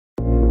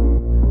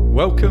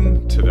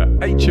Welcome to the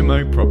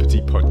HMO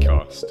Property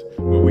Podcast,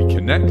 where we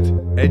connect,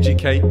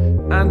 educate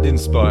and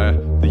inspire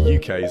the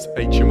UK's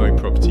HMO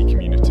property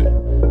community.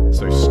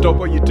 So stop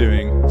what you're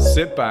doing,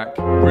 sit back,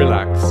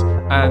 relax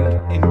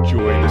and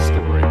enjoy the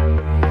story.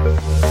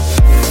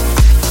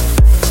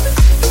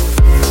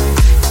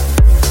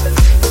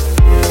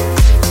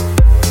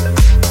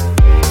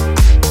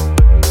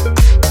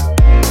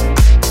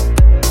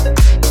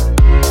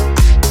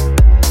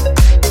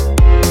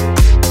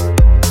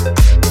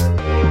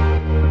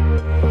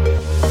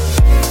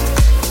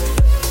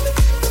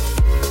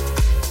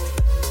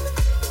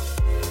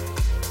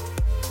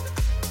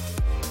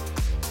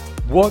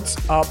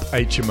 What's up,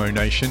 HMO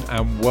Nation,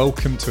 and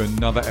welcome to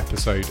another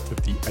episode of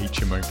the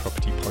HMO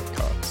Property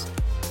Podcast.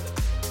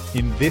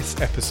 In this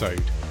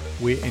episode,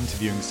 we're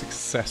interviewing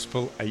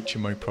successful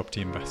HMO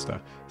property investor,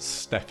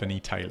 Stephanie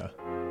Taylor.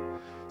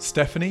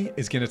 Stephanie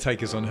is going to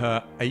take us on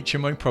her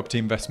HMO property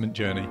investment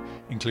journey,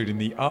 including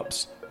the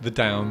ups, the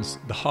downs,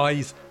 the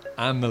highs,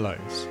 and the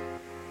lows.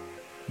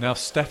 Now,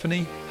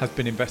 Stephanie has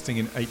been investing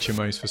in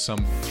HMOs for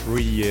some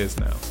 3 years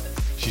now.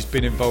 She's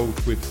been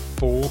involved with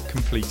 4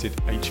 completed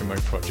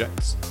HMO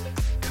projects,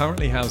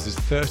 currently houses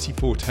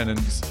 34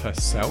 tenants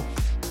herself.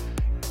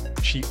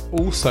 She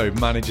also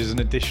manages an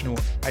additional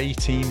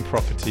 18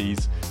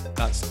 properties,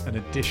 that's an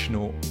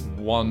additional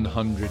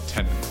 100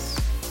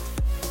 tenants.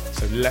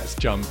 So let's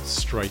jump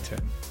straight in.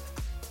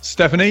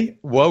 Stephanie,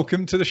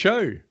 welcome to the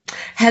show.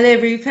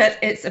 Hello, Rupert.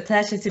 It's a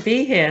pleasure to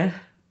be here.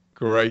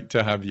 Great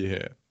to have you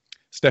here.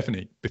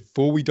 Stephanie,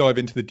 before we dive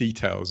into the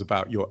details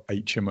about your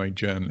HMO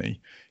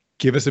journey,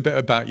 give us a bit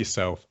about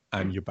yourself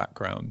and your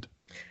background.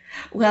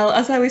 Well,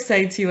 as I was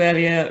saying to you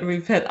earlier,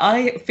 Rupert,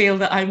 I feel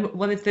that I'm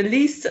one of the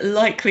least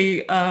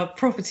likely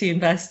property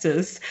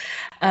investors.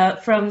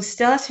 From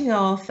starting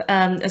off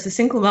as a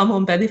single mum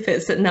on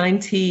benefits at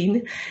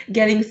 19,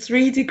 getting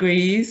 3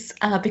 degrees,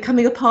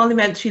 becoming a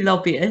parliamentary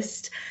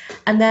lobbyist,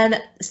 and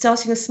then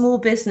starting a small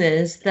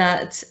business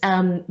that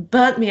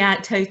burnt me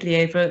out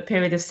totally over a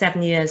period of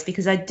 7 years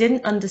because I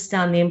didn't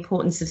understand the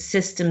importance of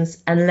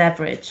systems and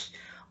leverage,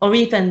 or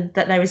even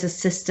that there is a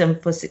system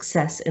for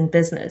success in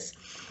business.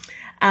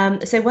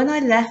 So when I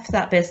left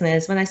that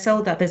business, when I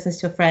sold that business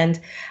to a friend,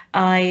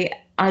 I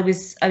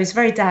was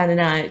very down and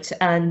out,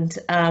 and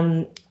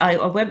I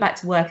went back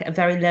to work at a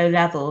very low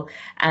level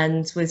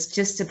and was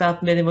just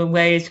above minimum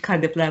wage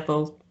kind of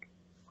level.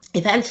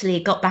 Eventually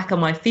got back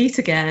on my feet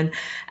again,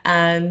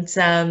 and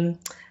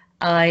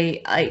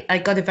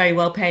I got a very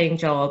well-paying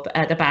job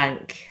at a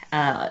bank,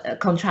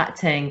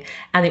 contracting,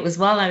 and it was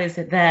while I was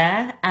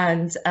there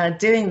and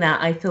doing that,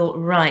 I thought,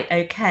 right,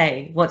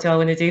 okay, what do I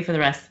want to do for the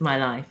rest of my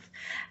life?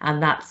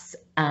 And that's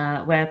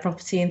where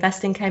property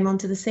investing came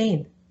onto the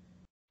scene.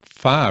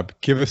 Fab.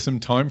 Give us some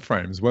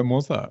timeframes. When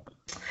was that?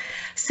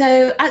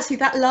 So actually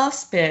that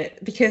last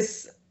bit,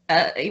 because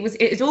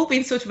it had all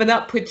been sort of an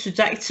upward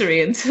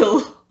trajectory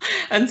until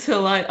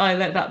I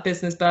let that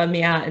business burn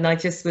me out, and I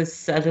just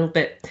was a little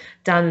bit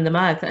down in the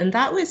mouth. And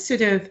that was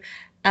sort of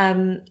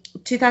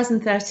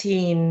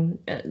 2013,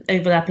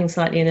 overlapping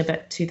slightly in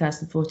about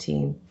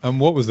 2014. And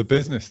what was the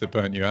business that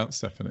burnt you out,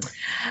 Stephanie?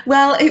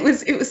 Well, it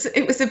was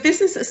a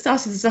business that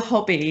started as a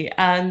hobby,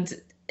 and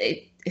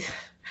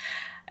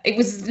it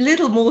was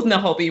little more than a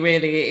hobby,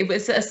 really. It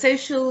was a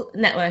social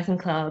networking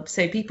club.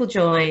 So people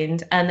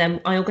joined, and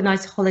then I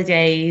organised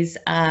holidays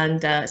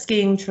and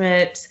skiing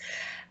trips,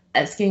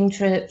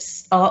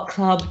 art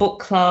club, book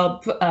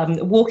club,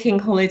 walking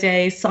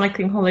holidays,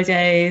 cycling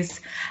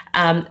holidays,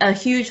 a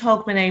huge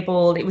Hogmanay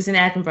ball. It was in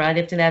Edinburgh. I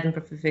lived in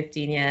Edinburgh for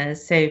 15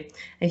 years. So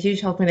a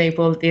huge Hogmanay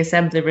ball at the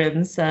Assembly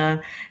Rooms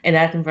in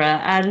Edinburgh.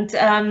 And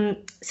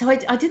so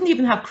I didn't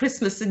even have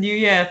Christmas and New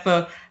Year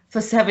for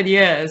 7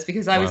 years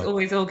because I was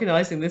always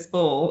organising this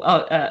ball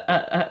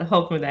at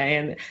Hogmanay.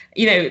 And,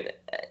 you know,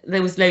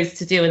 there was loads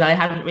to do, and I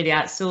hadn't really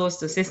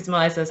outsourced or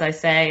systemised, as I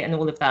say, and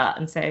all of that.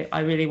 And so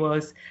I really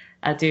was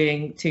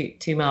doing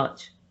too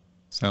much.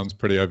 Sounds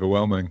pretty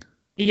overwhelming.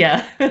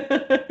 Yeah.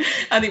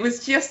 And it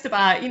was just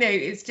about, you know,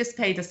 it's just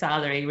paid a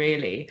salary,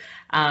 really,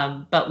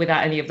 but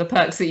without any of the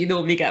perks that you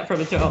normally get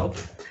from a job.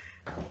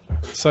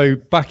 So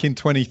back in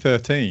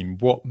 2013,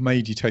 what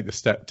made you take the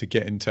step to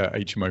get into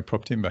HMO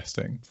property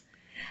investing?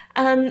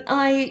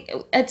 I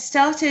had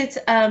started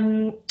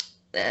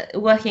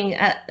working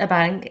at a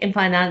bank in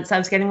finance. I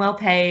was getting well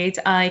paid.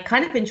 I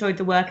kind of enjoyed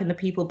the work and the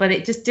people, but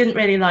it just didn't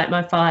really light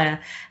my fire.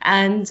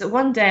 And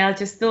one day I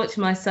just thought to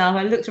myself,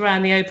 I looked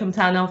around the open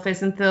plan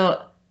office and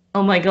thought,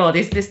 oh my God,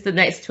 is this the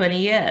next 20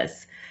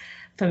 years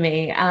for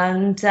me?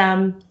 And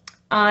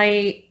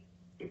I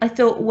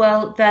thought,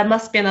 well, there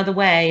must be another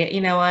way.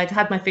 You know, I'd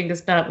had my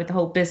fingers burnt with the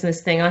whole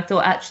business thing. I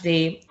thought,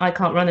 actually, I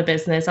can't run a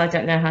business. I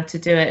don't know how to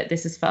do it.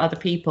 This is for other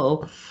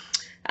people.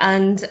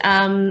 And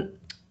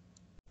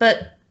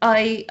but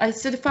I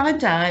sort of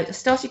found out,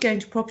 started going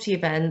to property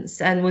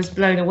events and was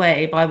blown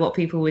away by what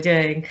people were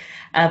doing,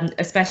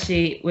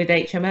 especially with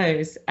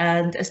HMOs,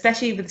 and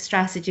especially with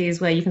strategies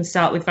where you can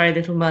start with very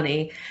little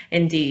money,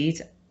 indeed,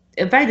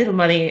 very little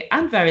money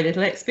and very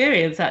little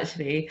experience,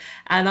 actually.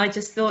 And I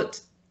just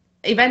thought,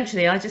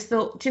 eventually I just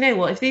thought, do you know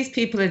what? If these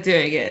people are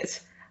doing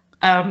it,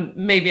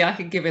 maybe I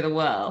could give it a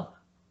whirl.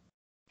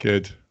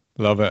 Good.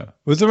 Love it.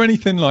 Was there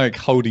anything like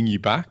holding you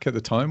back at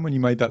the time when you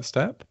made that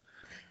step?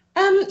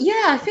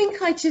 Yeah, I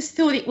think I just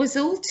thought it was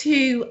all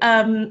too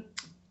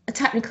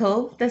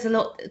technical. There's a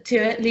lot to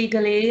it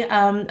legally.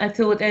 I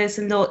thought there's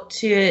a lot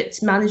to it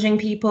managing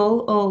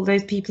people, all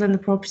those people in the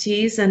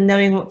properties, and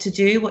knowing what to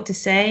do, what to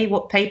say,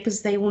 what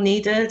papers they all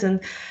needed, and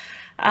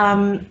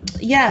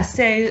yeah,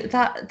 so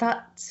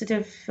that sort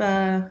of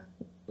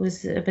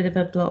was a bit of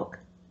a block.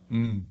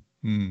 Mm,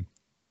 mm.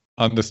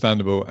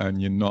 Understandable,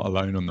 and you're not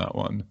alone on that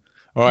one.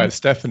 All right,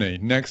 Stephanie,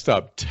 next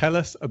up, tell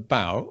us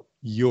about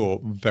your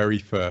very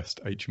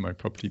first HMO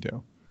property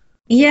deal.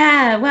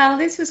 Yeah, well,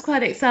 this was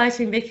quite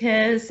exciting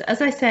because,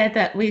 as I said,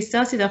 that we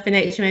started off in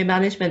HMO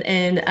management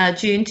in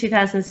June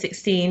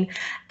 2016,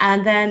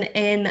 and then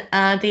in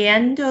the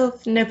end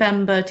of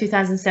November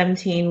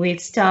 2017,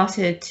 we'd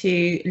started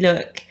to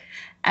look.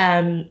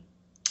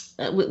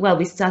 Well,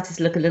 we started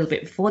to look a little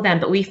bit before then,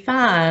 but we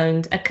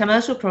found a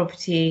commercial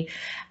property.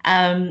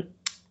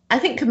 I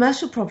think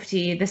commercial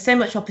property, there's so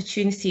much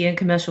opportunity in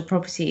commercial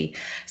property.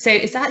 So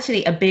it's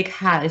actually a big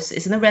house.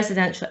 It's in a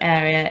residential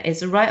area.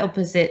 It's right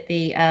opposite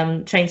the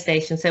train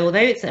station. So although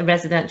it's a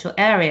residential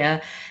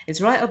area,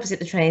 it's right opposite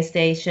the train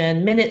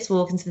station, minutes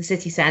walk into the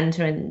city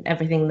centre and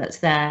everything that's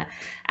there.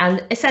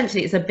 And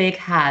essentially it's a big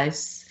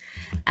house.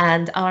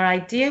 And our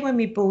idea when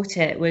we bought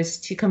it was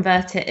to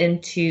convert it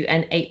into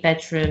an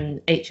 8-bedroom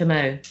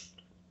HMO.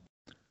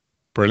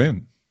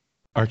 Brilliant.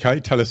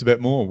 Okay, tell us a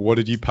bit more. What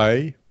did you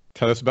pay?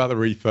 Tell us about the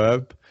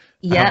refurb.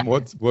 Yeah.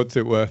 What's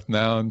it worth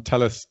now? And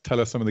tell us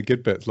some of the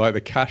good bits, like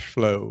the cash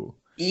flow.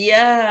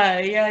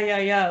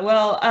 Yeah.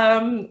 Well,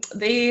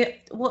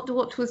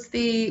 what was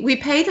we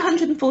paid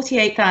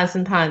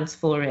 £148,000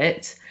 for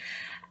it,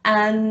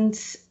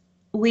 and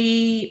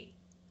we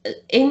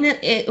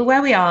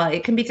where we are,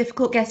 it can be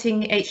difficult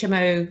getting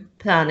HMO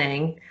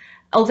planning,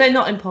 although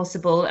not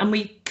impossible, and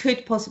we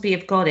could possibly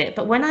have got it.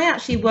 But when I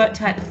actually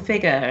worked out the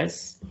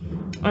figures,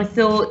 I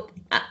thought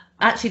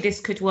actually this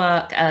could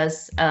work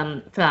as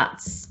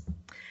flats,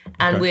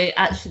 and we're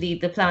actually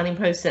the planning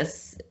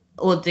process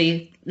or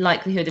the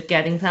likelihood of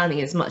getting planning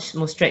is much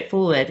more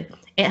straightforward.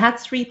 It had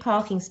 3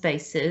 parking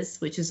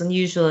spaces, which is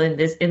unusual in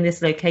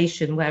this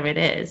location where it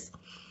is.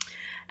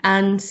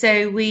 And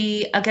so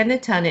we are going to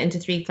turn it into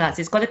 3 flats.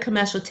 It's got a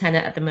commercial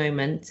tenant at the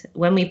moment.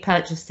 When we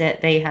purchased it,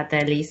 they had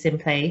their lease in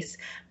place.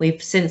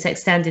 We've since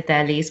extended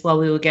their lease while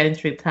we were going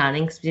through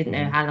planning because we didn't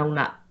know how long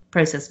that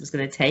process was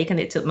going to take, and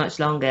it took much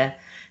longer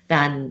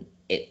than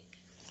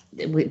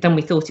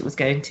we thought it was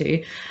going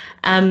to.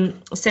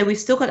 So we've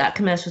still got that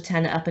commercial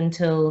tenant up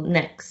until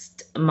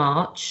next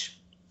March,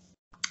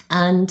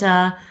 and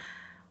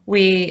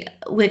we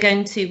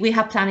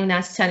have planning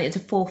now to turn it into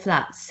 4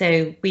 flats.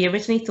 So we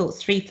originally thought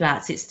 3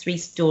 flats. It's 3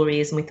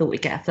 stories, and we thought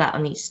we'd get a flat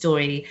on each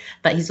story.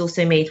 But he's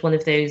also made one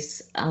of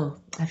those,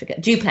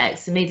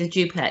 duplex. He made a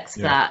duplex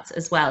flat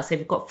as well. So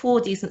we've got 4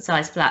 decent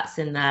sized flats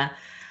in there.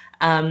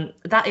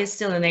 That is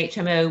still an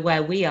HMO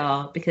where we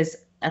are, because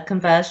a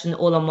conversion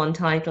all on one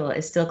title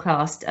is still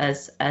classed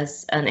as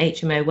an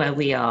HMO where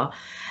we are.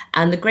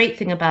 And the great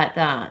thing about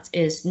that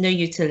is no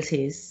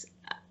utilities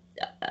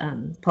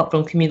apart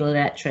from communal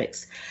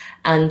electrics,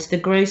 and the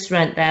gross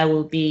rent there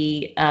will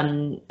be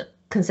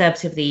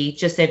conservatively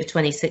just over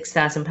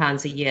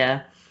 £26,000 a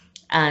year,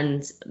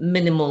 and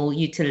minimal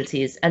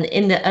utilities. And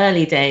in the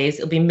early days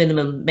it'll be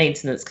minimum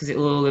maintenance because it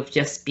will all have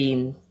just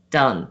been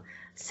done.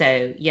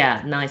 So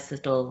yeah, nice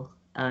little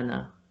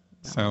earner.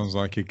 Sounds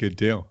like a good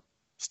deal.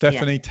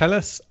 Stephanie, tell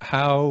us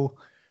how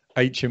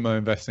HMO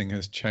investing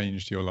has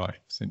changed your life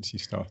since you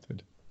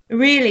started.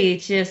 Really,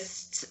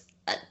 just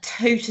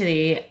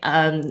totally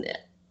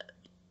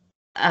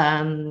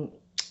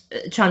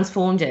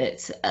transformed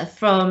it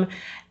from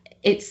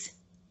it's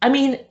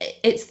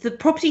the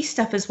property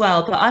stuff as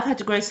well, but I've had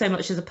to grow so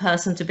much as a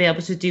person to be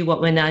able to do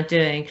what we're now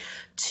doing,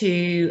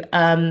 to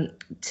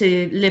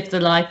live the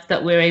life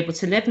that we're able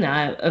to live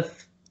now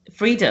of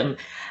freedom.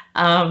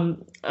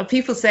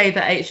 People say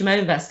that HMO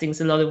investing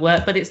is a lot of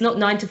work, but it's not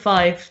 9 to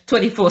 5,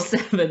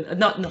 24/7.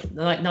 Not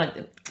like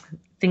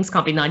things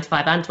can't be 9 to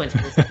 5 and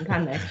 24/7,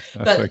 can they?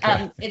 But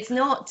okay. It's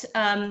not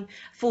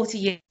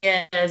 40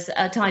 years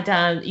tied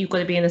down. You've got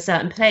to be in a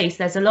certain place.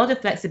 There's a lot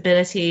of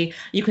flexibility.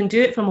 You can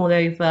do it from all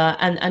over.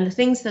 And the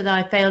things that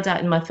I failed at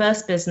in my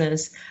first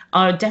business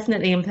are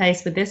definitely in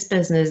place with this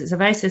business. It's a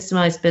very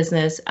systemized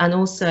business, and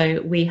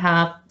also we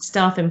have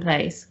staff in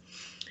place.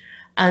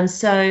 And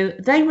so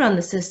they run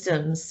the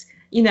systems.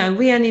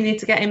 We only need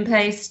to get in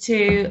place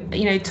to,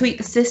 tweak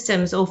the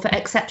systems or for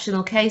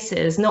exceptional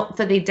cases, not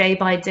for the day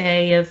by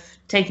day of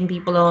taking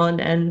people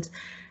on and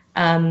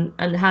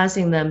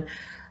housing them.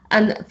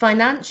 And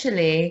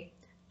financially,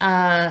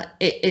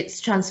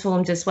 it's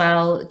transformed as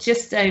well.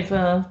 Just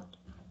over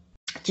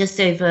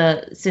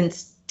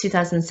since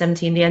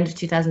 2017, the end of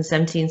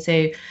 2017.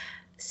 So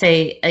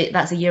say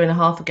that's a year and a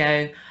half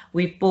ago.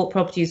 We've bought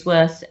properties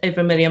worth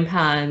over £1 million,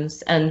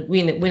 and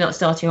we're not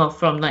starting off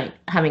from like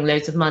having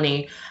loads of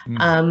money.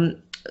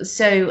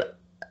 So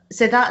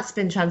so that's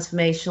been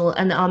transformational.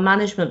 And our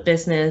management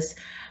business,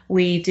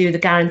 we do the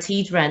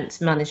guaranteed rent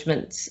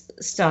management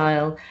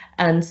style.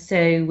 And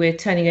so we're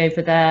turning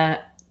over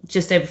there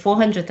just over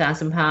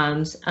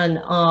 £400,000, and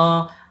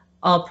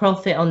our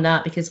profit on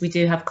that, because we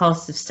do have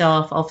costs of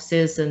staff,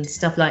 offices and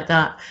stuff like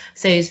that,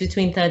 so it's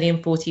between 30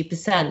 and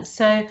 40%.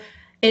 So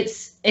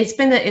it's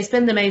been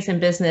an amazing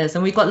business,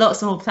 and we've got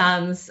lots more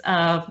plans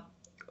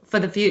for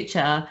the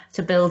future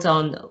to build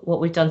on what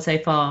we've done so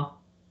far.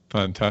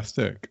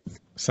 Fantastic.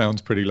 Sounds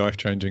pretty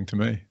life-changing to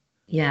me.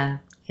 Yeah,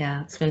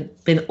 it's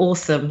been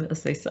awesome,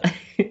 as they say.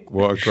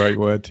 What a great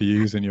word to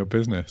use in your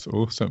business.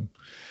 Awesome.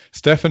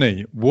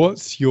 Stephanie,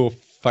 what's your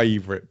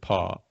favorite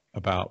part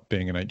about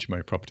being an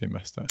HMO property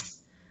investor?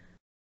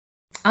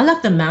 I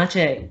love the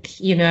magic,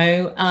 we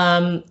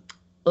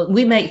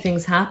make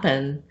things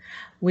happen.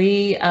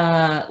 We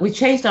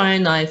changed our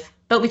own life,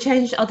 but we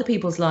changed other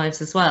people's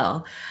lives as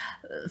well.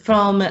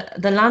 From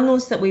the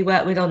landlords that we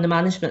work with on the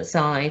management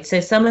side, so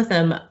some of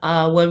them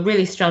were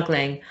really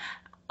struggling,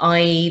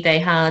 i.e. they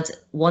had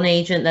one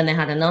agent, then they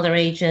had another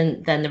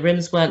agent, then the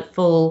rooms weren't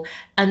full,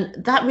 and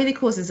that really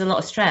causes a lot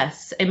of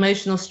stress,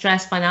 emotional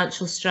stress,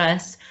 financial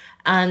stress.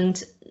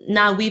 And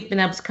now we've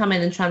been able to come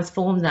in and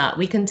transform that.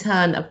 We can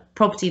turn a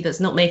property that's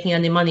not making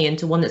any money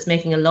into one that's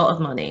making a lot of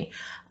money.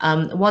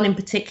 One in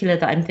particular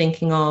that I'm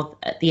thinking of,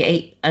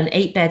 an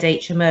 8-bed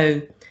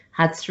HMO,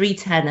 had 3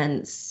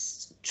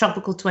 tenants,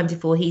 tropical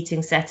 24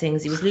 heating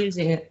settings. He was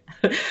losing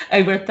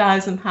over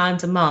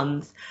 £1,000 a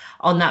month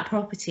on that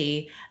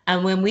property.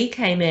 And when we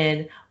came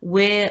in,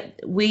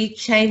 we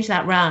changed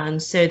that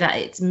round so that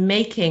it's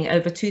making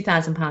over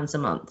 £2,000 a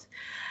month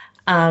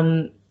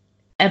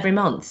every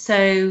month.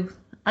 So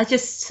I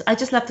just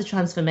love the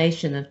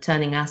transformation of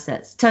turning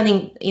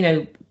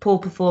poor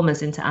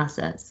performers into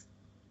assets.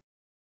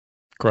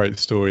 Great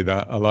story,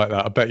 that. I like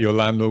that. I bet your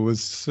landlord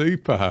was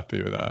super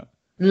happy with that.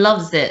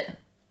 Loves it.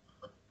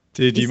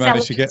 Did you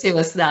manage to get to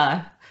us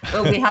now?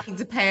 Well, we're having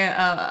to pay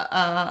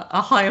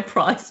a higher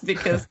price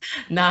because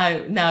now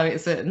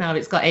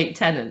it's got 8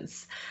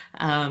 tenants.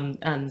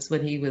 And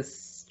when he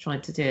was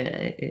trying to do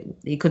it,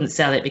 he couldn't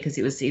sell it because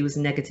it was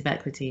negative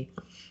equity.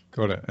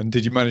 Got it. And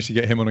did you manage to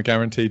get him on a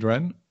guaranteed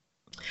rent?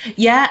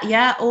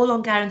 Yeah, all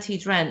on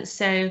guaranteed rent.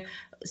 So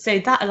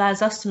that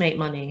allows us to make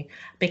money,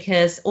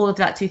 because all of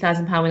that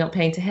 £2,000 we're not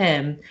paying to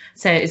him.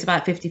 So it's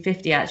about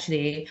 50-50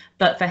 actually.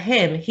 But for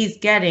him, he's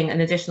getting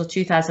an additional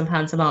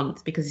 £2,000 a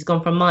month because he's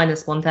gone from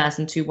minus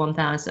 1,000 to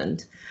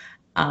 1,000.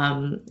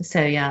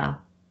 So yeah.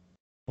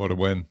 What a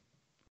win.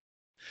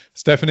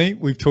 Stephanie,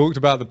 we've talked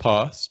about the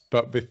past,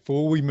 but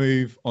before we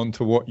move on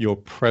to what your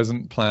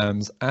present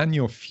plans and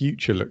your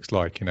future looks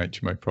like in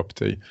HMO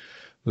property,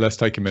 let's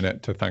take a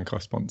minute to thank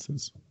our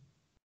sponsors.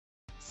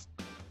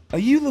 Are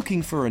you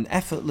looking for an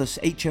effortless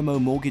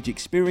HMO mortgage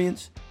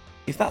experience?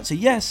 If that's a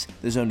yes,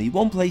 there's only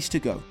one place to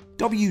go: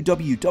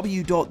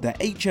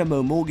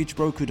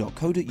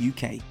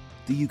 www.thehmomortgagebroker.co.uk,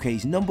 the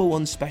UK's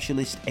 #1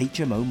 specialist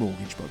HMO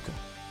mortgage broker.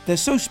 They're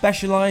so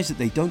specialised that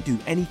they don't do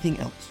anything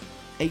else.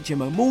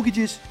 HMO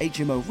mortgages,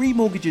 HMO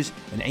remortgages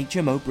and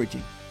HMO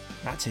bridging.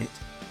 That's it.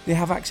 They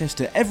have access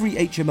to every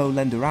HMO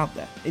lender out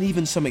there, and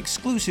even some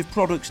exclusive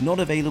products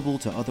not available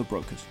to other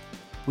brokers.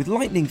 With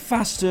lightning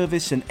fast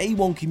service and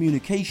A1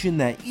 communication,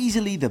 they're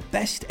easily the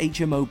best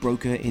HMO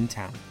broker in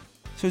town.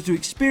 So to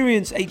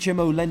experience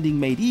HMO lending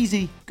made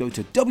easy, go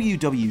to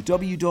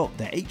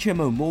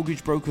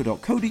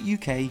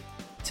www.thehmomortgagebroker.co.uk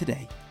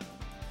today.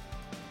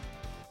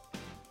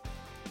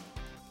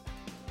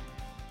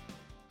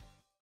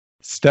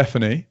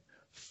 Stephanie,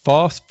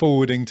 fast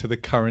forwarding to the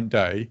current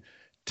day,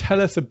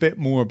 tell us a bit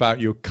more about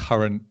your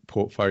current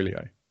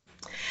portfolio.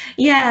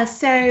 Yeah,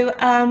 so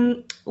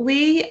our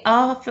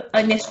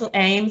initial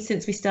aim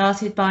since we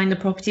started buying the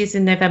properties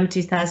in November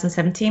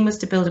 2017 was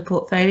to build a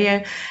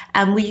portfolio,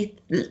 and we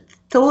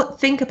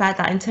think about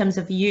that in terms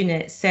of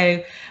units.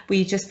 So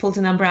we just pulled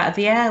a number out of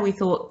the air. We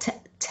thought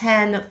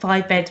 10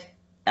 5-bed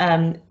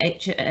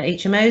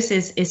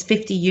HMOs is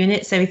 50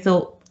 units. So we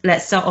thought,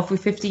 let's start off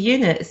with 50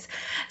 units.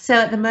 So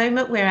at the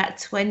moment we're at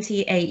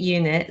 28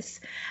 units,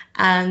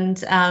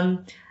 and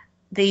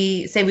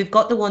so we've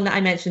got the one that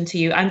I mentioned to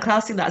you. I'm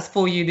classing that as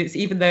 4 units,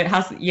 even though it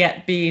hasn't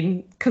yet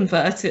been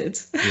converted.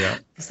 Yeah.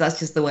 So that's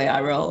just the way I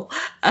roll.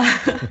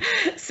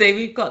 So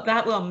we've got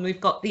that one.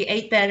 We've got the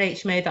 8-bed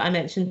HMO that I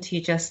mentioned to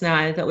you just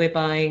now that we're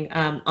buying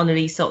on a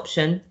lease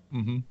option.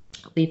 Mm-hmm.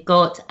 We've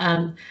got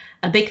a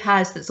big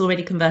house that's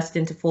already converted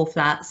into 4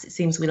 flats. It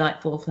seems we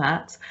like 4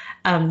 flats.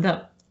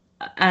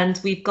 And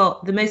we've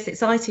got the most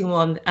exciting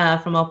one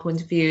from our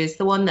point of view is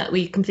the one that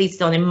we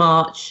completed on in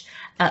March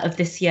of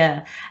this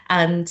year.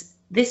 And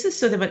this was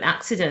sort of an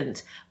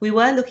accident. We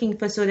were looking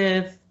for sort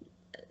of,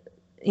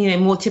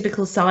 more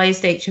typical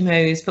sized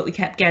HMOs, but we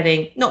kept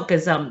getting, not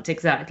gazumped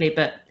exactly,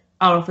 but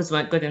our offers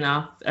weren't good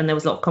enough, and there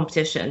was a lot of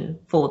competition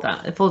for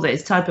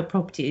those type of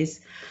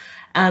properties.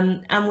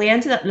 And we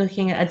ended up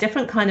looking at a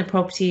different kind of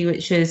property,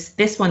 which is,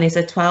 this one is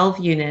a 12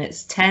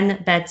 units,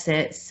 10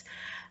 bedsits,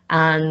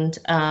 and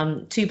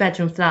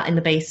 2-bedroom flat in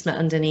the basement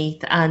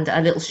underneath, and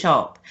a little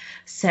shop.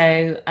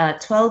 So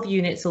 12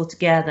 units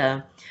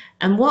altogether.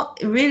 And what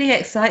really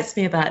excites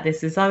me about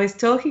this is I was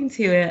talking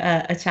to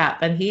a chap,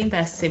 and he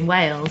invests in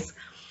Wales,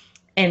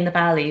 in the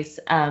valleys,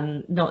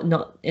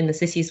 not in the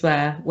cities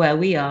where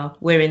we are.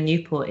 We're in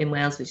Newport in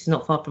Wales, which is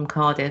not far from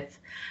Cardiff.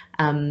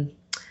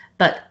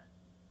 But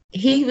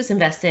he was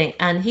investing,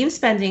 and he was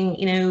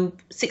spending,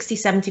 60,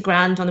 70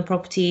 grand on a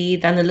property,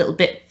 then a little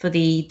bit for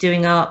the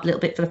doing up, a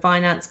little bit for the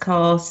finance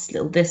costs,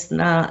 little this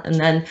and that, and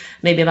then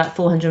maybe about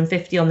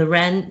 450 on the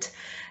rent.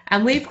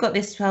 And we've got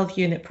this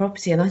 12-unit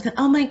property, and I thought,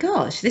 oh my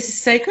gosh, this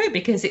is so good,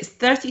 because it's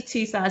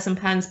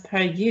 £32,000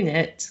 per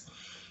unit,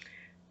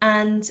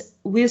 and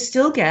we'll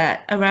still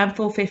get around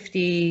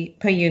 450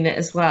 per unit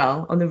as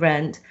well on the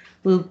rent.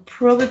 We'll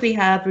probably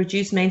have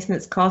reduced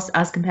maintenance costs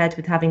as compared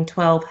with having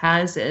 12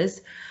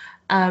 houses.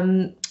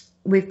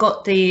 We've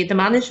got the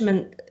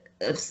management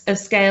of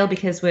scale,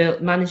 because we're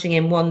managing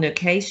in one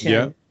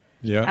location.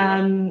 Yeah.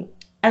 And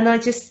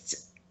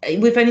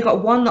we've only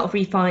got one lot of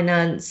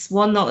refinance,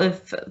 one lot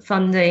of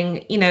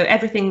funding,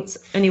 everything's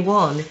only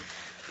one.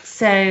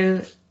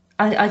 So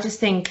I just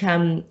think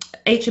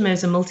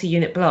HMOs and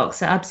multi-unit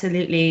blocks are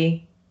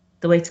absolutely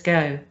the way to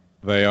go.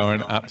 They are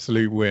an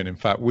absolute win. In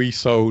fact, we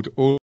sold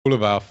all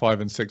of our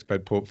 5 and 6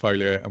 bed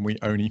portfolio, and we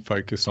only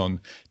focus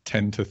on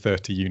 10 to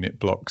 30 unit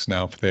blocks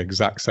now for the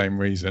exact same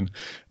reason.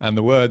 And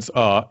the words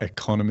are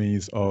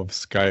economies of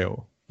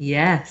scale.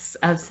 Yes,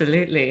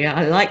 absolutely.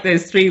 I like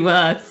those 3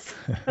 words.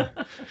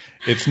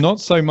 It's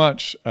not so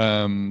much,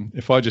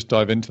 if I just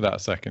dive into that a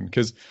second,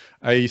 because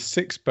a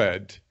 6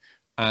 bed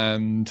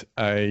and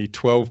a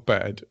 12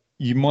 bed,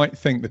 you might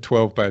think the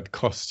 12 bed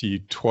costs you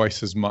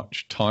twice as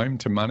much time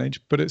to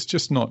manage, but it's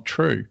just not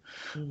true.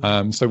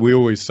 So we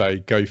always say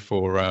go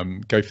for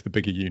the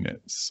bigger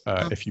units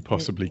if you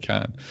possibly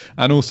can.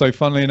 And also,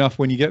 funnily enough,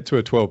 when you get to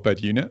a 12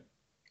 bed unit,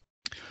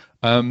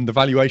 the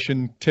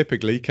valuation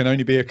typically can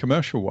only be a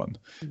commercial one.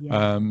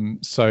 Yeah.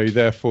 So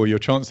therefore, your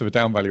chance of a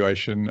down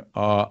valuation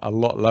are a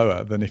lot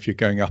lower than if you're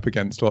going up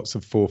against lots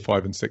of 4,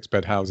 5 and 6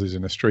 bed houses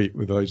in a street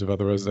with loads of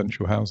other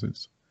residential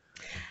houses.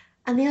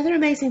 And the other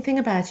amazing thing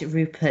about it,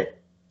 Rupert,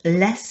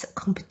 less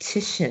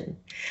competition.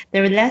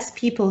 There are less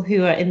people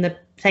who are in the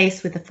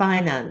place with the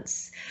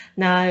finance.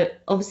 Now,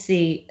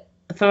 obviously,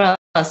 for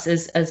us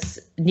as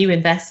new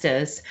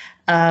investors,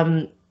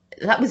 that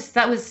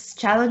was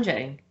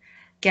challenging,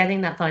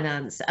 getting that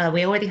finance.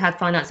 We already had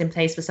finance in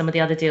place for some of the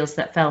other deals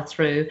that fell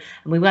through,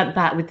 and we went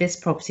back with this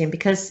property. And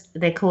because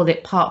they called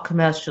it Park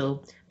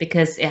Commercial,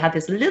 because it had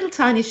this little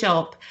tiny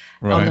shop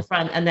on the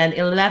front, and then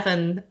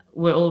 11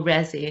 were all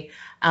resi,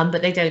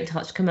 but they don't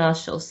touch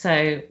commercial,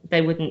 so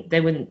they wouldn't.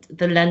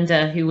 The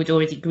lender who had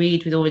already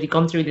agreed, we'd already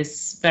gone through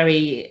this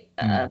very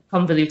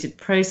convoluted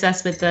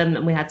process with them,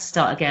 and we had to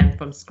start again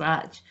from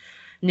scratch.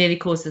 Nearly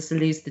caused us to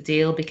lose the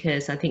deal,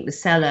 because I think the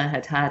seller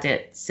had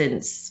it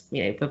since,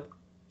 for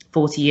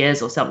 40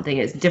 years or something.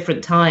 It's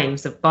different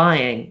times of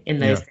buying in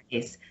those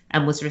days,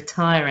 and was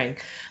retiring.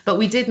 But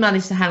we did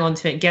manage to hang on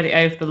to it and get it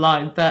over the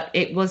line, but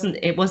it wasn't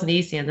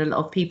easy, and a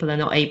lot of people are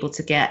not able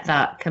to get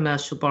that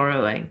commercial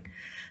borrowing.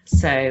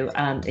 So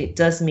it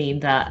does mean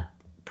that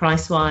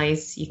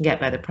price-wise, you can get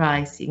better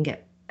price. There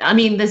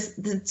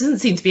doesn't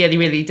seem to be any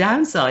really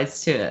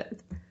downsides to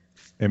it.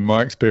 In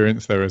my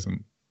experience, there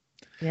isn't.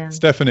 Yeah.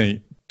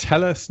 Stephanie,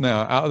 tell us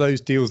now, out of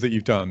those deals that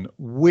you've done,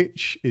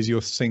 which is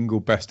your single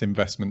best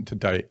investment to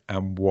date,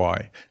 and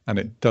why? And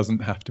it doesn't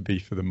have to be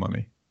for the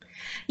money.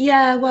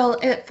 Yeah, well,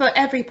 for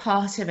every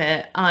part of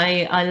it,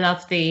 I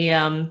love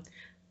the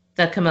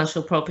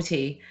commercial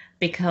property,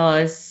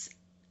 because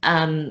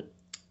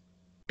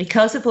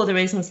of all the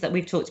reasons that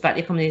we've talked about,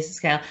 the economies of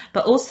scale,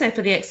 but also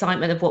for the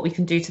excitement of what we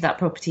can do to that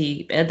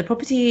property. The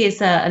property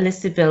is a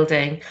listed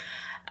building,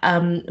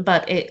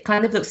 but it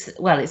kind of looks,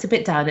 well, it's a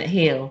bit down at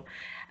heel.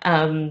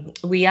 When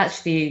we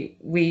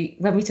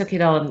took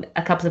it on,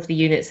 a couple of the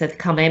units had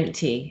come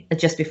empty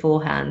just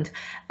beforehand,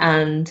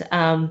 and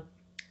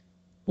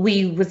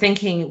we were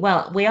thinking,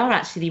 well, we are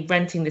actually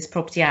renting this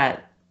property out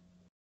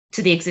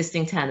to the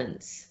existing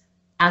tenants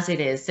as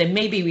it is, so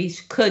maybe we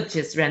could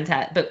just rent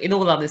out. But in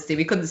all honesty,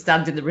 we couldn't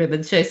stand in the room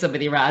and show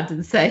somebody around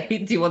and say,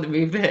 do you want to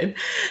move in?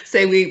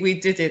 So we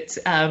did it.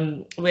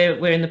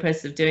 We're in the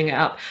process of doing it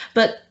up,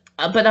 but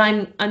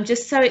I'm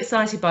just so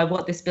excited by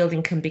what this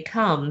building can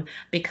become,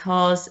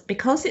 because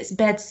it's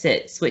bed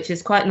sits, which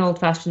is quite an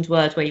old-fashioned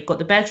word, where you've got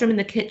the bedroom and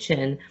the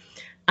kitchen,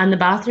 and the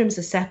bathrooms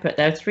are separate.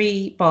 There are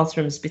 3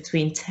 bathrooms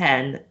between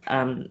 10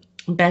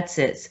 bed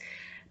sits,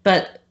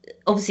 but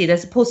obviously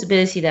there's a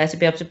possibility there to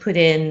be able to put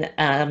in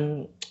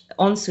en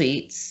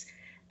suites,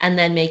 and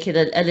then make it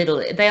a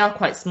little. They are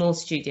quite small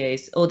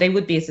studios, or they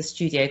would be as a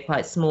studio,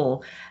 quite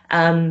small.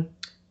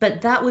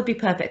 But that would be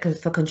perfect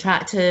for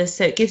contractors.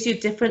 So it gives you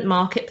different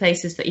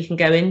marketplaces that you can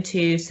go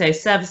into. So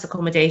service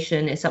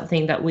accommodation is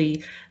something that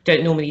we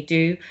don't normally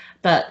do,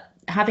 but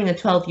having a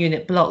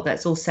 12-unit block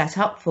that's all set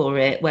up for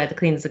it, where the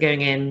cleaners are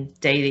going in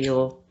daily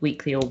or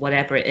weekly or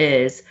whatever it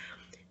is,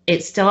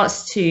 it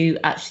starts to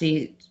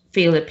actually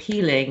feel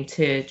appealing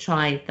to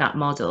try that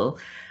model.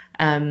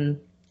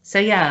 So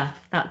yeah,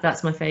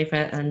 that's my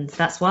favorite, and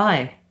that's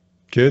why.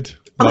 Good.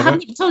 Oh, I Love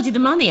haven't it. even told you the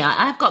money.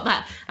 I've got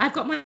that. I've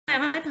got my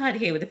iPad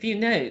here with a few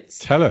notes.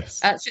 Tell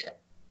us.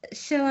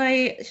 Shall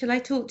I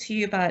talk to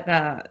you about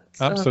that?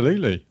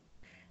 Absolutely.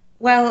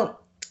 Well,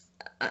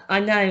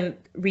 I'm now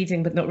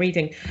reading but not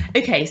reading.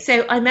 Okay,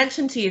 so I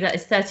mentioned to you that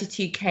it's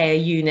 32k a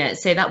unit,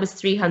 so that was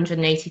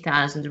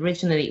 380,000.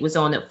 Originally it was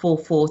on at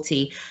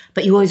 440,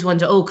 but you always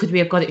wonder, oh, could we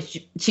have got it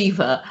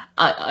cheaper?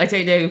 I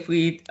don't know if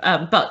we,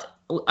 but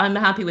I'm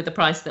happy with the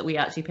price that we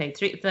actually paid,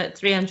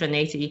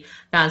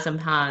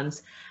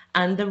 £380,000.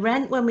 And the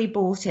rent when we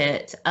bought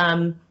it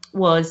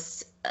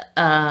was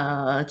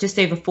just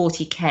over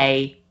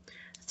 40k,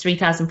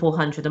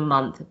 3,400 a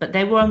month, but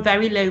they were on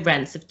very low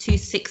rents of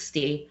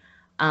 260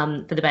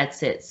 for the bed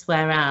sits,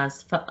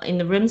 whereas in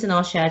the rooms in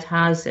our shared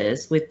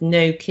houses with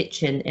no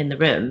kitchen in the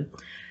room,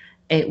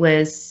 it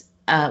was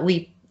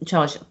we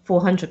charged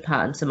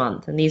 £400 a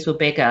month, and these were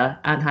bigger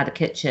and had a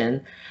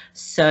kitchen,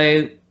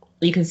 so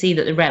you can see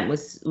that the rent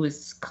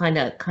was kind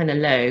of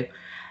low.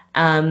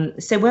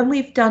 So when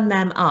we've done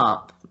them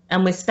up,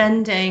 and we're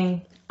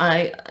spending,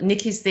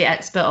 Nikki's the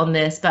expert on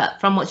this,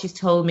 but from what she's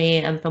told me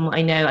and from what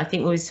I know, I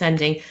think we were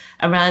spending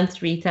around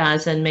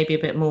 3,000, maybe a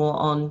bit more,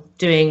 on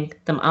doing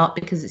them up,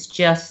 because it's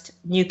just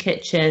new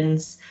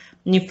kitchens,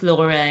 new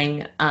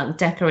flooring,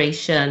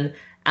 decoration,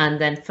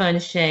 and then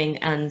furnishing.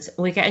 And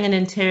we're getting an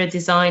interior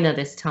designer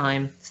this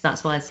time, so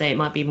that's why I say it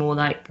might be more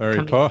like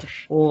Very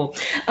posh. Or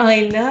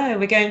I know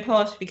we're going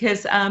posh,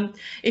 because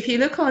if you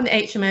look on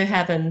HMO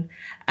Heaven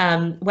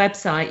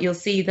website, you'll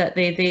see that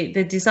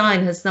the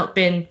design has not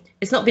been.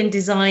 It's not been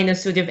designed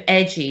as sort of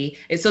edgy.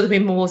 It's sort of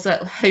been more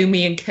sort of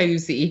homey and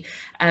cozy,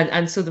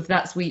 and sort of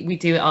that's we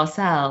do it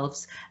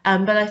ourselves.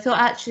 But I thought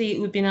actually it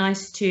would be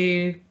nice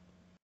to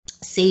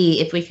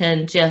see if we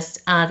can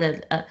just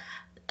add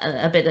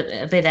a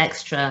bit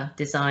extra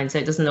design, so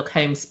it doesn't look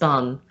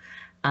homespun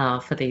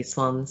for these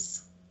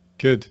ones.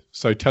 Good.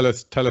 So tell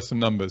us some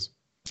numbers.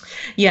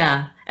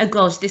 Yeah. Oh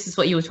gosh, this is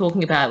what you were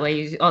talking about, where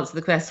you answer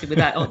the question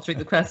without answering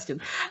the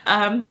question.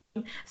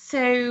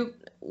 So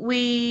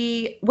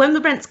when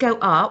the rents go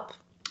up,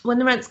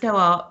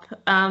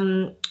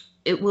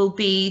 it will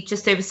be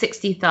just over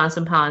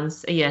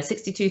 £60,000 a year,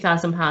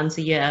 £62,000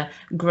 a year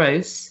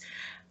gross.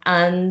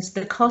 And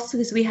the cost,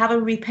 because we have a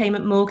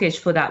repayment mortgage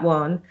for that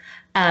one,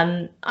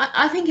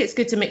 I think it's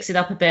good to mix it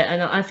up a bit,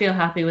 and I feel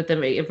happy with the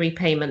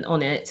repayment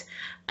on it.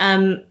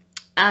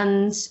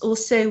 And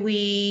also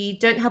we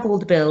don't have all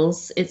the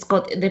bills.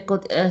 They've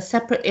got a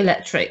separate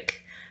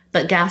electric,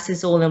 but gas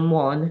is all in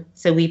one,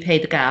 so we pay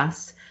the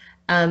gas.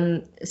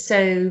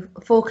 So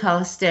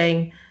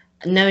forecasting,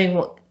 knowing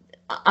what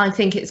I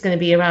think it's going to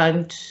be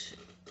around,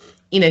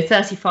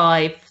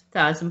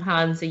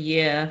 £35,000 a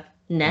year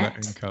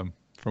net income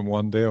from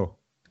one deal.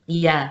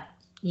 Yeah.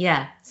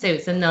 So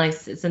it's a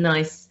nice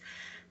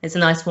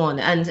one,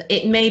 and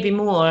it may be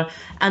more.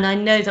 And I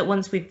know that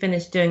once we've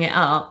finished doing it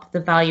up,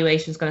 the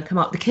valuation is going to come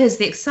up, because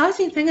the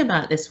exciting thing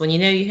about this one, you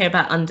hear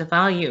about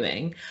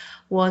undervaluing,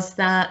 was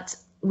that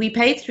we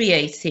paid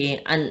 380,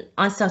 and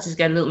I started to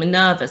get a little bit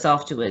nervous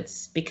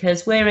afterwards,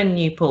 because we're in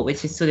Newport,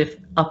 which is sort of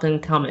up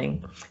and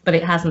coming, but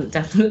it hasn't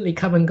definitely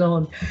come and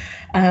gone.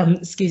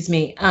 Excuse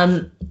me.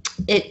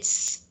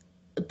 It's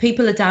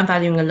people are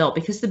downvaluing a lot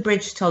because the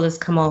bridge toll has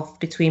come off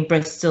between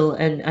Bristol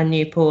and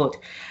Newport.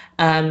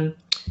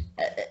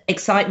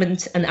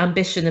 Excitement and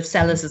ambition of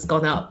sellers has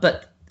gone up,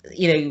 but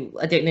I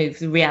don't know if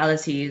the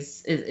reality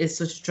is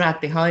sort of dragged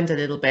behind a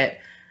little bit.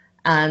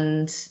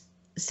 And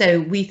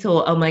so we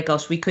thought, oh my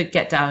gosh, we could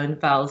get down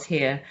vals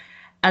here.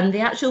 And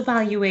the actual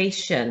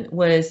valuation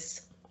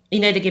was,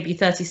 they give you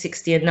 30,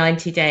 60 and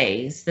 90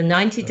 days. The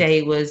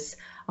 90-day was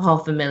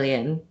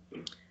 500,000.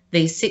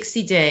 The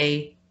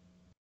 60-day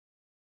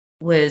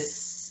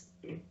was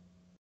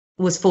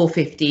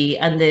 450,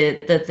 and the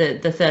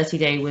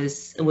 30-day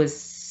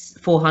was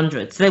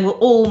 400. So they were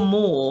all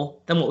more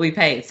than what we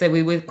paid. So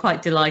we were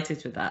quite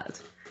delighted with that.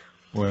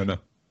 Well,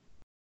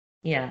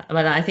 yeah,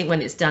 but I think when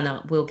it's done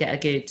up, we'll get a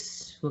good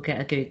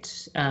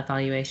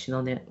valuation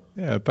on it.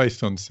 Yeah,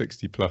 based on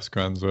 60+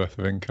 grand's worth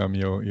of income,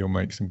 you'll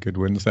make some good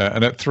wins there.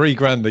 And at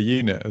 £3,000 a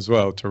unit as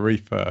well to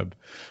refurb.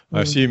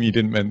 I assume you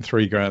didn't mean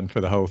 £3,000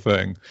 for the whole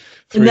thing.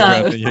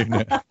 £3,000 a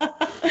unit.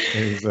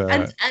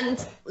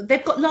 And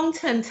they've got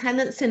long-term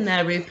tenants in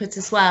there, Rupert,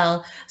 as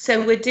well.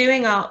 So we're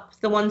doing up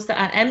the ones that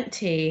are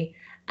empty,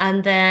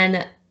 and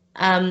then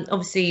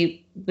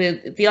obviously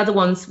with the other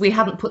ones, we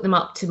haven't put them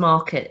up to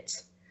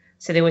market.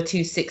 So they were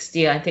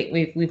 260. I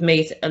think we've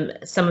made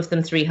some of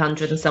them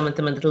 300 and some of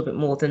them a little bit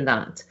more than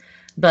that.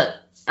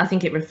 But I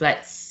think it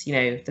reflects,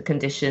 the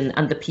condition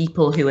and the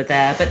people who are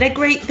there. But they're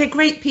great. They're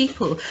great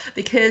people,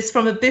 because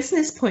from a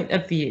business point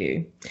of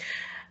view,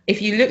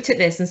 if you looked at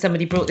this and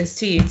somebody brought this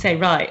to you, you'd say,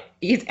 right,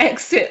 you'd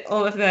exit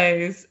all of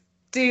those,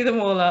 do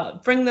them all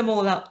up, bring them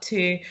all up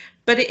to.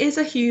 But it is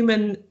a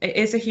human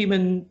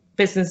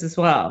business as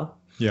well.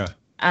 Yeah.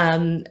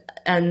 And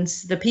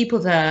the people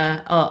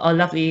there are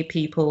lovely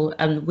people,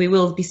 and we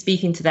will be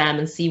speaking to them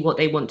and see what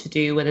they want to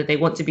do, whether they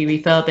want to be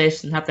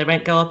refurbished and have their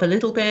rent go up a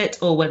little bit,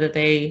 or whether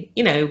they,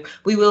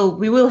 we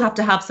will have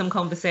to have some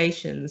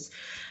conversations.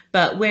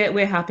 but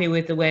we're happy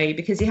with the way,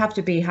 because you have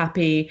to be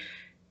happy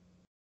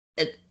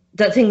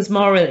that things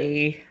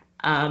morally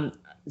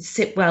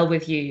sit well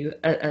with you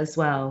as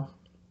well.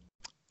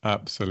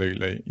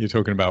 Absolutely. You're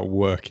talking about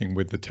working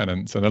with the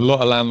tenants, and a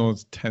lot of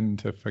landlords tend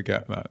to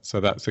forget that. So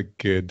that's a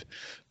good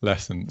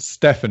lesson.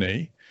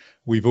 Stephanie,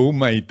 we've all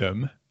made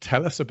them.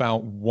 Tell us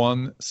about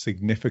one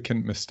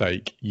significant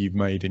mistake you've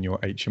made in your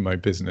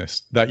HMO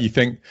business that you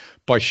think,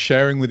 by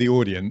sharing with the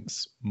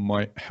audience,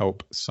 might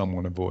help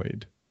someone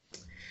avoid.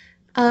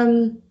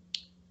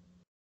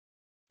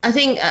 I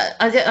think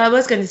I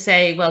was going to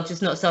say, well,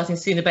 just not starting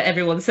sooner, but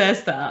everyone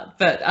says that.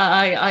 But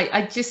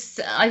I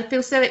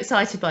feel so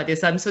excited by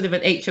this. I'm sort of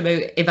an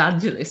HMO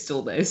evangelist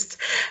almost.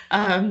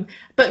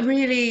 But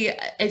really,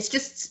 it's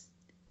just,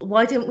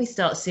 why don't we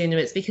start sooner?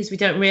 It's because we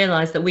don't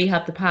realize that we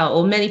have the power,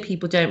 or many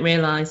people don't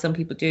realize, some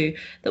people do,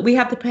 that we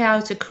have the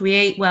power to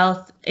create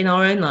wealth in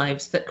our own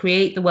lives, that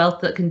create the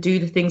wealth that can do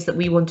the things that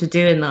we want to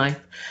do in life.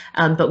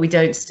 But we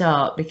don't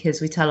start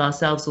because we tell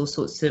ourselves all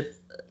sorts of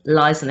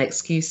lies and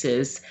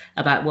excuses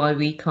about why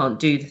we can't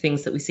do the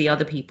things that we see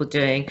other people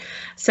doing.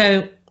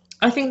 So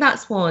I think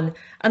that's one.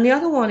 And the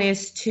other one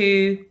is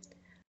to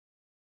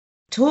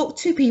talk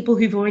to people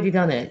who've already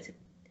done it.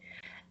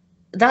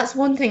 That's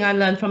one thing I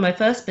learned from my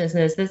first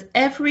business. There's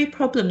every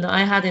problem that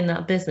I had in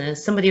that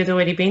business, somebody had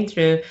already been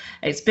through,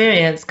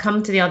 experience,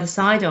 come to the other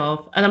side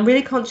of, and I'm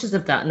really conscious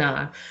of that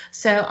now.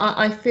 So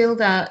I feel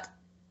that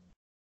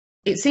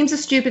it seems a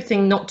stupid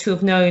thing not to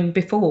have known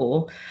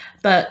before,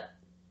 but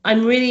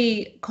I'm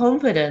really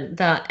confident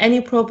that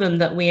any problem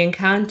that we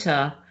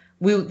encounter,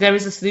 there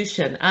is a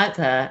solution out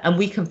there, and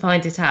we can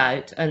find it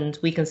out, and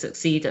we can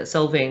succeed at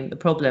solving the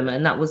problem.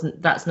 And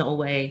that's not a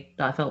way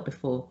that I felt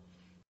before.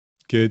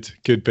 Good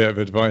bit of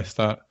advice,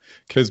 that,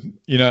 because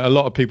a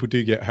lot of people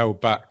do get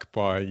held back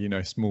by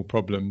small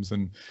problems,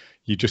 and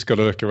you just got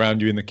to look around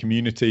you in the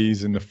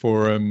communities, in the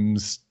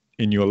forums,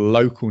 in your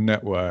local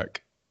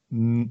network.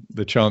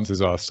 The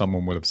chances are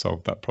someone will have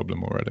solved that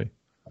problem already.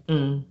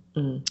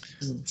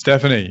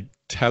 Stephanie,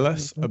 tell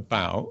us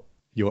about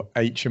your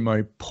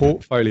HMO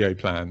portfolio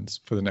plans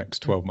for the next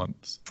 12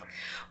 months.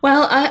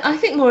 Well, I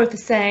think more of the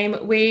same.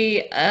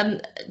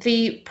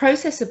 The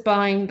process of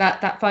buying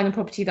that final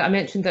property that I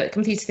mentioned that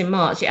completed in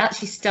March, it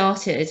actually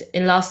started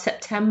in last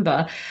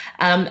September,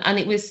 and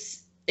it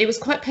was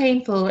quite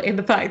painful in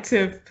the fact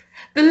of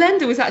the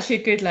lender was actually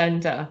a good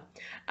lender.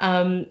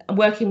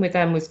 Working with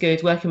them was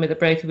good, working with the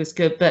broker was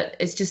good, but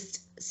it's just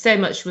so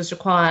much was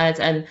required,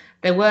 and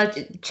there were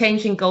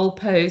changing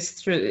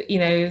goalposts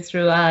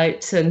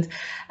throughout, and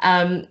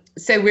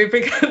so we're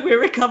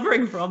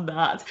recovering from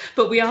that,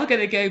 but we are going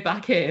to go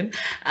back in,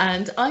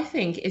 and I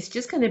think it's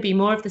just going to be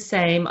more of the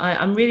same.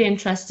 I'm really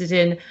interested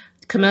in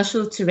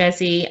commercial to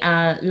resi,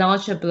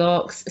 larger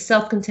blocks,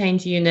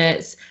 self-contained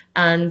units,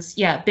 and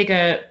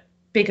bigger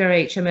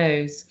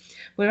HMOs.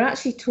 We've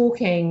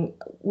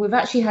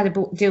actually had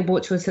a deal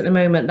brought to us at the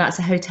moment that's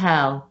a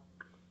hotel.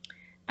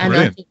 And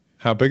brilliant.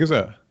 How big is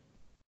it?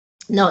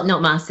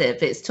 Not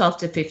massive. It's 12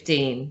 to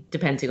 15,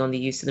 depending on the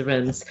use of the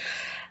rooms,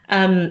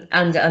 and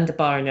a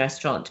bar and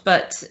restaurant.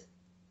 But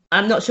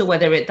I'm not sure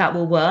whether that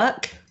will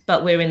work,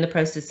 but we're in the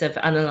process of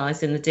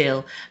analysing the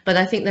deal. But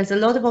I think there's a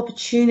lot of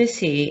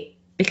opportunity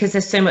because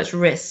there's so much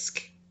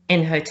risk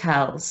in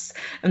hotels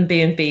and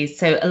B&Bs.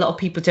 So a lot of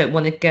people don't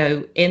want to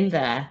go in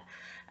there.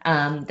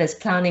 There's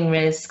planning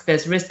risk.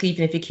 There's risk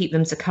even if you keep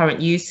them to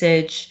current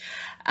usage.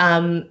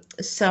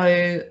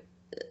 So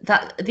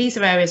these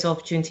are areas of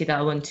opportunity that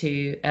I want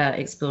to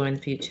explore in the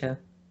future.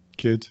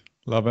 Good,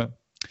 love it.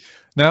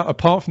 Now,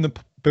 apart from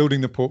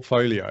building the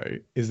portfolio,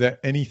 is there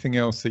anything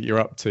else that you're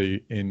up to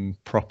in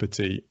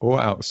property or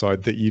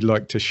outside that you'd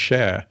like to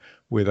share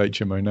with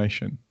HMO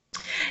Nation?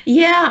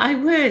 Yeah, I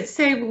would.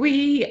 So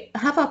we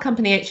have our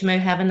company HMO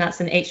Heaven. That's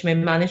an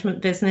HMO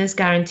management business,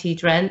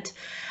 guaranteed rent.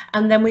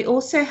 And then we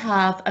also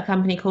have a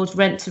company called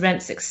Rent to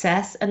Rent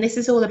Success. And this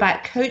is all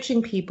about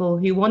coaching people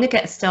who want to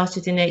get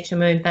started in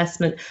HMO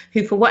investment,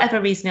 who for whatever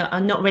reason are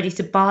not ready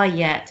to buy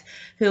yet,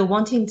 who are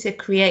wanting to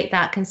create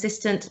that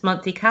consistent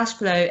monthly cash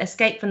flow,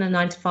 escape from the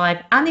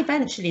 9-to-5 and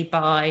eventually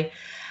buy.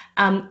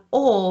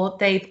 Or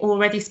they've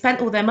already spent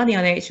all their money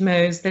on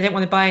HMOs, they don't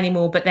want to buy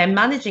anymore, but they're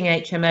managing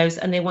HMOs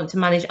and they want to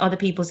manage other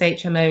people's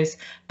HMOs,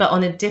 but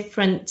on a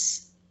different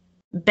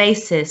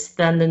basis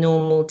than the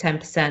normal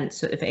 10%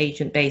 sort of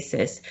agent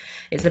basis.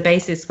 It's a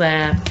basis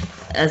where,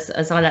 as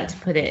I like to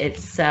put it,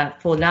 it's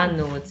for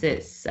landlords,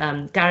 it's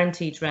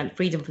guaranteed rent,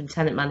 freedom from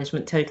tenant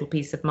management, total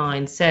peace of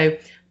mind. So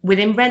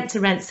within Rent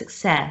to Rent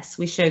Success,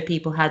 we show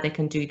people how they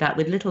can do that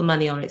with little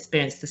money or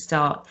experience to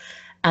start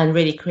and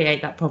really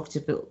create that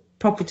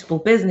profitable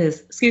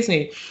business,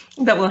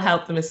 that will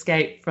help them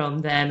escape from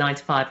their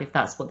 9-to-5 if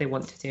that's what they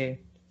want to do.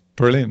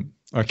 Brilliant.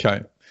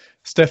 Okay.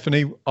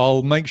 Stephanie,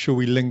 I'll make sure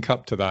we link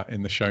up to that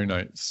in the show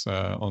notes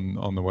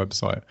on the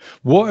website.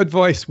 What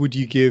advice would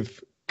you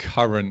give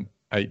current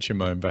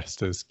HMO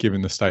investors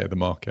given the state of the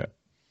market?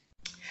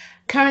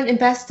 Current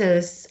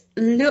investors,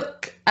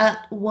 look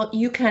at what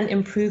you can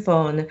improve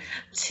on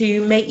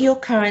to make your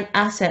current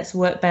assets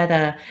work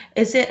better.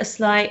 Is it a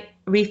slight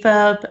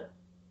refurb?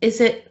 Is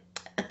it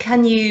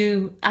can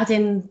you add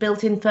in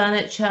built-in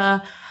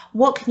furniture?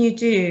 What can you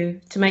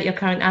do to make your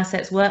current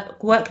assets work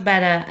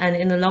better and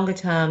in the longer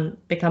term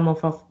become more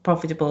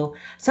profitable?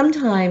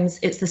 Sometimes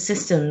it's the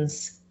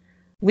systems.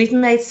 We've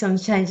made some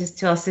changes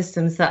to our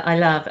systems that I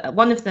love.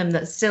 One of them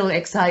that still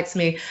excites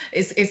me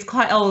is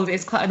quite old.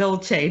 It's quite an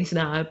old change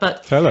now,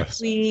 but Tell us.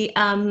 We've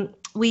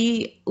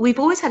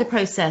always had a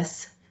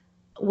process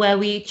where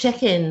we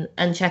check in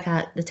and check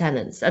out the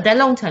tenants. They're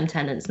long-term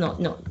tenants, not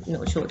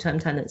short-term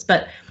tenants.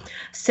 But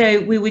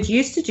so we would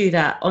used to do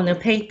that on a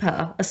piece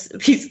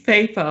of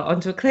paper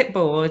onto a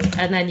clipboard,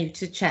 and then you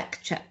to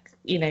check,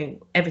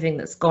 everything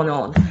that's gone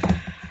on.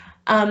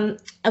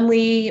 And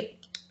we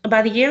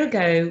about a year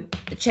ago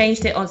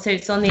changed it on, so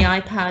it's on the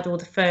iPad or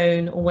the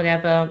phone or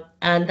whatever,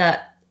 and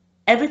that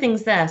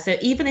everything's there. So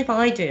even if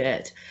I do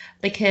it,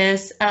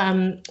 because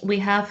we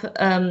have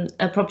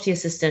a property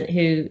assistant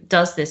who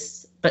does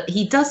this, but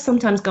he does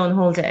sometimes go on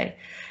holiday.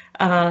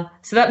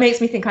 So that makes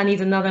me think I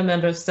need another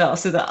member of staff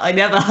so that I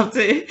never have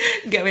to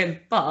go in.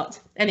 But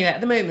anyway,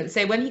 at the moment,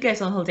 so when he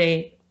goes on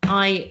holiday,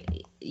 I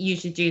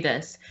usually do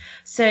this.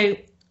 So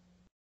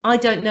I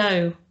don't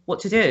know what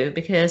to do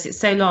because it's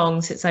so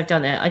long since I've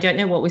done it. I don't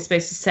know what we're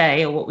supposed to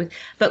say or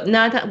but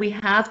now that we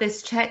have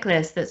this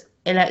checklist that's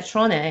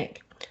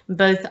electronic,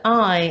 both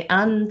I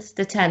and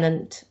the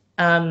tenant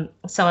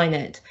sign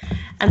it,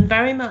 and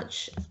very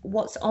much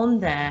what's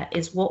on there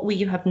is what we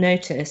have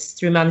noticed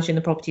through managing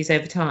the properties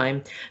over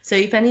time. So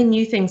if any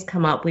new things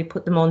come up, we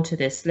put them onto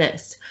this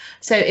list.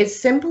 So it's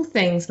simple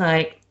things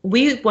like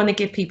we want to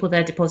give people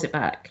their deposit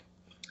back,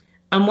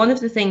 and one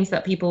of the things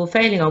that people were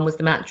failing on was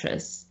the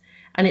mattress.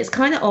 And it's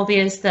kind of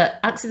obvious that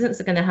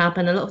accidents are going to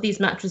happen. A lot of these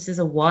mattresses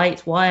are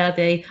white. Why are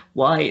they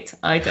white?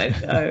 I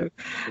don't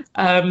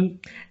know.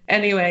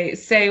 Anyway,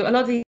 so a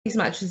lot of these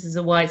mattresses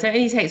are white. So it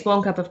only takes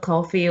 1 cup of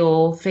coffee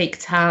or fake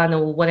tan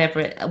or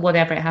whatever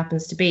it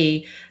happens to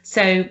be.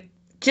 So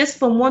just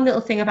from one little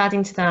thing of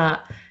adding to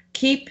that,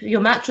 keep your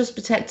mattress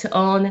protector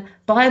on,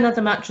 buy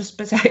another mattress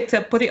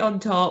protector, put it on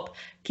top,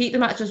 keep the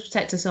mattress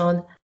protectors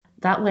on.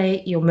 That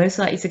way, you're most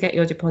likely to get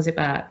your deposit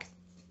back.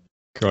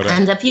 Got it.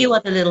 And a few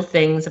other little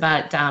things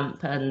about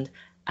damp, and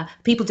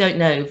people don't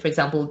know, for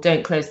example,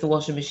 don't close the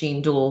washing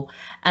machine door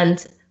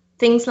and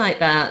things like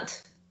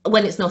that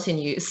when it's not in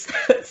use.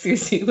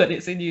 Susie, when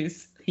it's in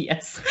use,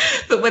 yes,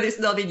 but when it's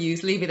not in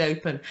use, leave it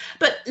open.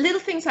 But little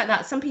things like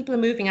that. Some people are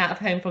moving out of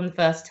home from the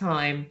first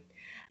time,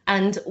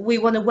 and we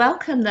want to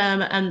welcome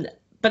them,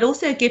 but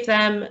also give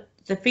them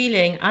the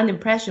feeling and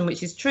impression,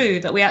 which is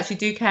true, that we actually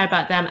do care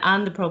about them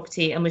and the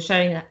property, and we're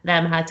showing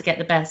them how to get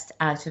the best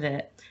out of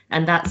it.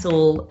 And that's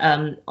all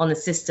on a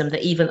system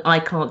that even I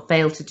can't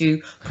fail to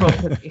do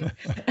properly.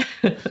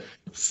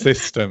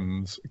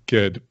 Systems,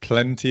 good.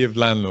 Plenty of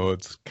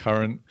landlords,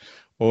 current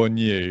or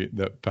new,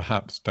 that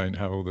perhaps don't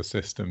have all the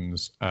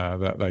systems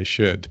that they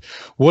should.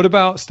 What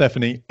about,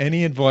 Stephanie,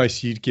 any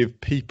advice you'd give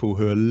people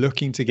who are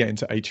looking to get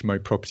into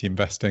HMO property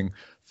investing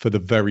for the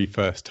very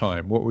first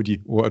time?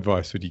 What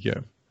advice would you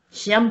give?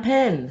 Jump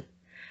in.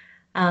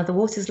 The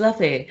water's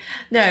lovely.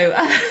 No,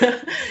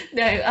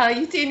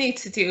 you do need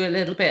to do a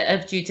little bit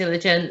of due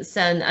diligence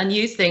and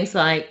use things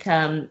like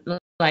the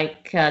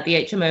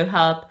HMO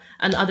hub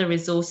and other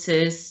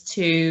resources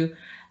to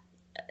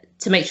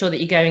make sure that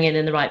you're going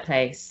in the right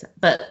place.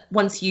 But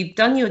once you've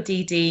done your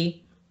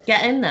DD,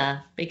 get in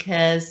there,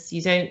 because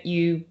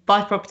you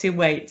buy property and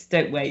wait,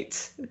 don't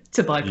wait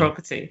to buy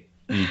property.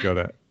 You got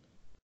it.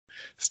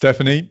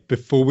 Stephanie,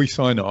 before we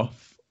sign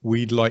off,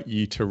 we'd like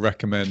you to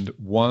recommend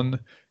one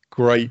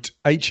great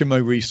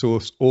HMO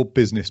resource or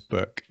business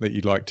book that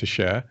you'd like to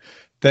share.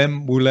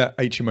 Then we'll let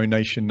HMO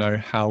Nation know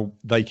how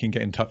they can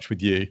get in touch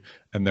with you,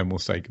 and then we'll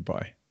say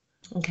goodbye.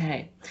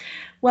 Okay.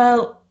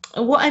 Well,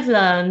 what I've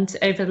learned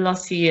over the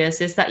last few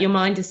years is that your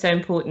mind is so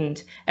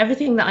important.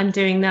 Everything that I'm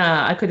doing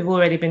now, I could have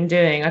already been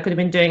doing. I could have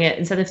been doing it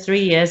instead of 3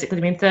 years. It could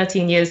have been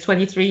 13 years,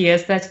 23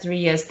 years, 33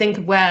 years. Think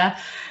of where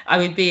I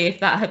would be if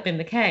that had been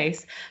the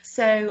case.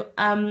 So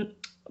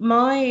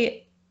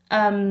my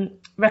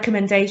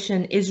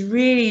recommendation is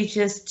really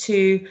just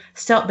to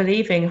start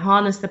believing,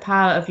 harness the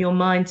power of your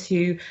mind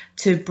to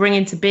bring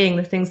into being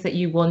the things that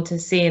you want to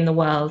see in the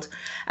world.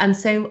 And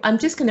so I'm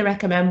just going to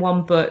recommend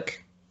one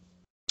book,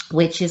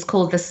 which is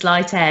called The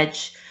Slight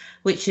Edge,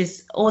 which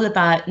is all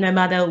about, no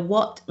matter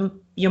what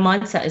your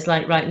mindset is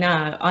like right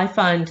now. I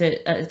found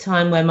it at a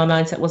time when my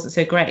mindset wasn't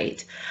so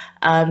great,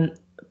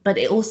 but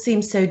it all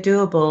seemed so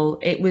doable.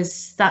 It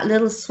was that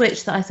little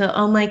switch that I thought,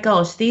 oh my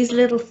gosh, these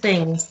little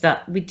things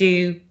that we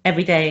do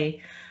every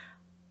day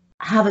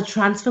have a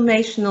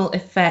transformational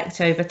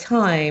effect over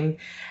time.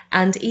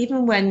 And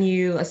even when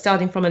you are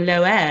starting from a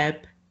low ebb,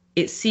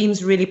 it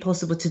seems really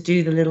possible to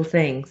do the little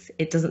things.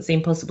 It doesn't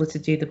seem possible to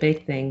do the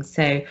big things.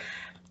 So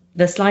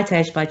The Slight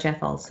Edge by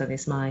Jeff Olson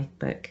is my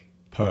book.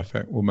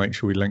 Perfect. We'll make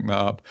sure we link that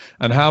up.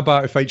 And how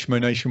about if HMO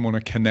Nation want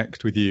to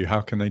connect with you,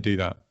 how can they do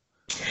that?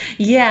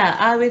 Yeah,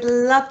 I would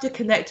love to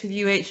connect with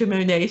you,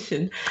 HMO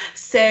Nation.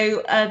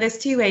 So there's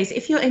two ways.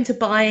 If you're into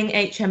buying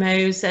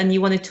HMOs and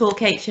you want to talk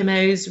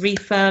HMOs,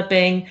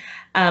 refurbing,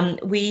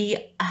 we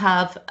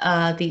have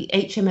the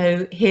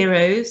HMO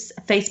Heroes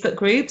Facebook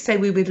group. So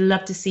we would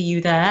love to see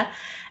you there.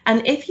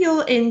 And if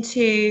you're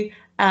into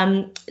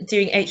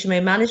doing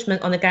HMO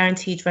management on a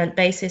guaranteed rent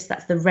basis,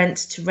 that's the rent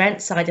to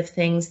rent side of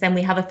things, then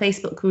we have a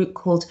Facebook group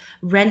called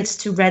Rent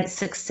to Rent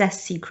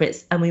Success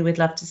Secrets, and we would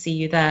love to see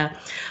you there.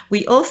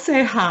 We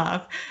also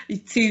have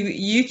two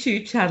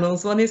YouTube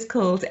channels. One is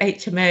called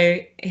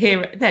HMO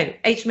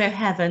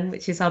Heaven,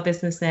 which is our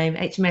business name,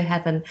 HMO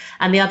Heaven,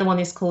 and the other one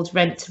is called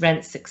Rent to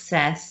Rent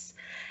Success.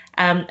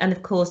 And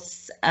of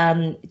course,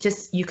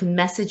 just you can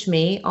message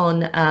me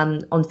on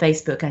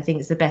Facebook. I think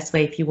it's the best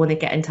way if you want to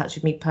get in touch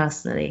with me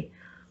personally.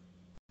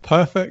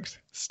 Perfect.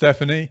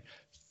 Stephanie,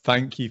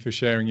 thank you for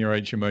sharing your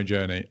HMO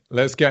journey.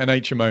 Let's get an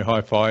HMO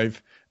high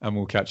five and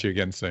we'll catch you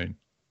again soon.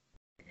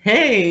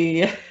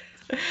 Hey!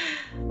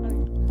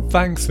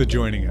 Thanks for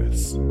joining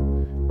us.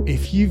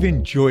 If you've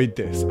enjoyed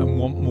this and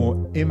want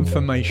more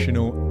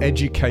informational,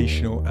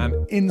 educational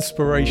and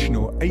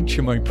inspirational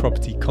HMO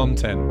property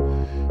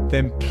content,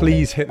 then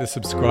please hit the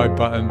subscribe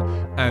button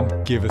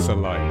and give us a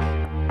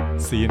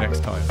like. See you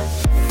next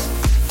time.